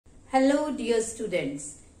Hello dear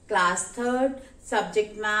students, class 3rd,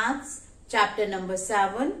 subject maths, chapter number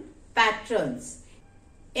 7, patterns.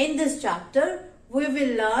 In this chapter, we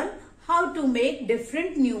will learn how to make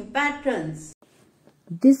different new patterns.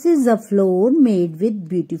 This is a floor made with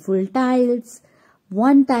beautiful tiles.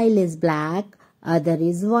 One tile is black, other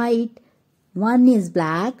is white. One is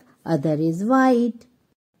black, other is white.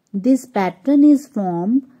 This pattern is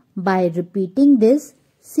formed by repeating this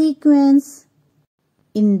sequence.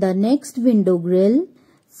 In the next window grill,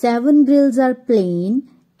 7 grills are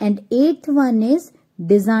plain and 8th one is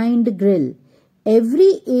designed grill.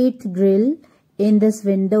 Every 8th grill in this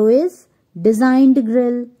window is designed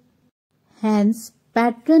grill. Hence,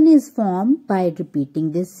 pattern is formed by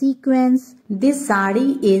repeating this sequence. This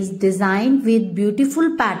sari is designed with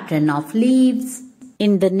beautiful pattern of leaves.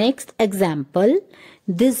 In the next example,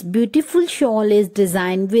 this beautiful shawl is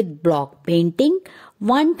designed with block painting.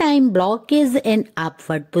 One time block is in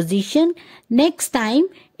upward position. Next time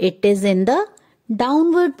it is in the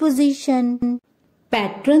downward position.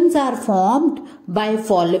 Patterns are formed by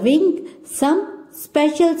following some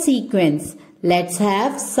special sequence. Let's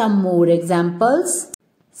have some more examples.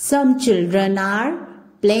 Some children are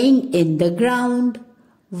playing in the ground.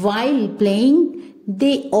 While playing,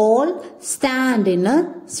 they all stand in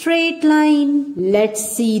a straight line.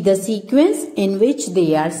 Let's see the sequence in which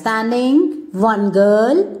they are standing. One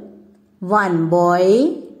girl, one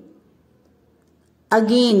boy,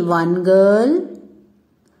 again one girl,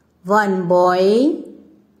 one boy.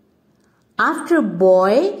 After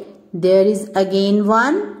boy, there is again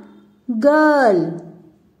one girl.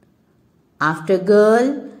 After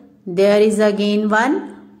girl, there is again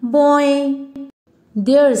one boy.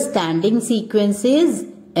 Their standing sequence is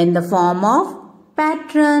in the form of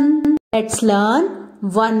pattern. Let's learn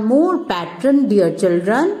one more pattern, dear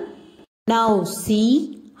children. Now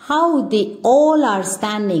see how they all are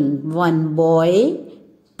standing. One boy,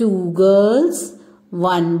 two girls,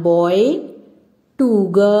 one boy, two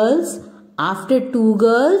girls. After two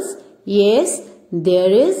girls, yes, there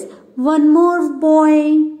is one more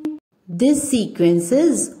boy. This sequence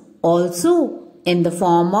is also in the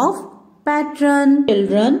form of pattern.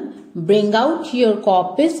 Children, bring out your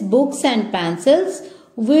copies, books and pencils.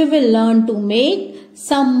 We will learn to make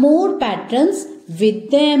some more patterns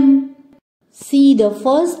with them. See the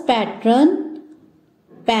first pattern: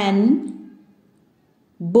 pen,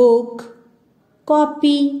 book,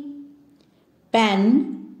 copy.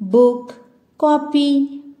 Pen, book,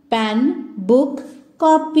 copy. Pen, book,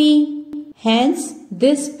 copy. Hence,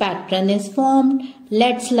 this pattern is formed.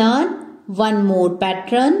 Let's learn one more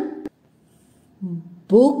pattern.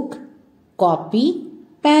 Book, copy,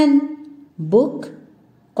 pen. Book,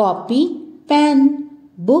 copy, pen.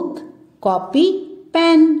 Book, copy,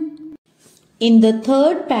 pen. In the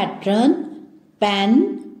third pattern,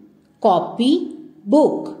 pen, copy,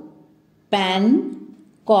 book. Pen,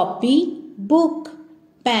 copy, book.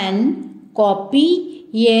 Pen, copy.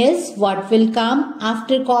 Yes, what will come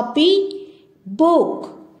after copy?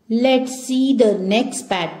 Book. Let's see the next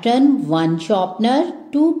pattern. One sharpener,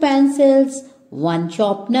 two pencils. One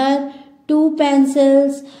sharpener, two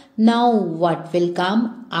pencils. Now what will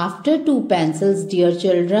come after two pencils, dear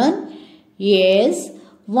children? Yes,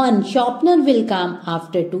 one sharpener will come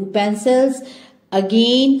after two pencils.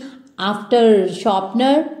 Again, after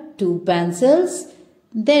sharpener, two pencils.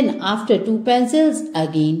 Then after two pencils,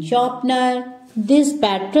 again sharpener. This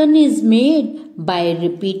pattern is made by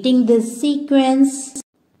repeating this sequence.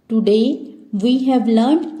 Today, we have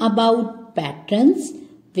learned about patterns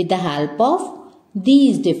with the help of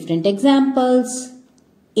these different examples.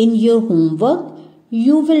 In your homework,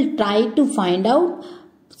 you will try to find out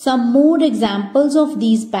some more examples of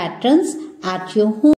these patterns at your home.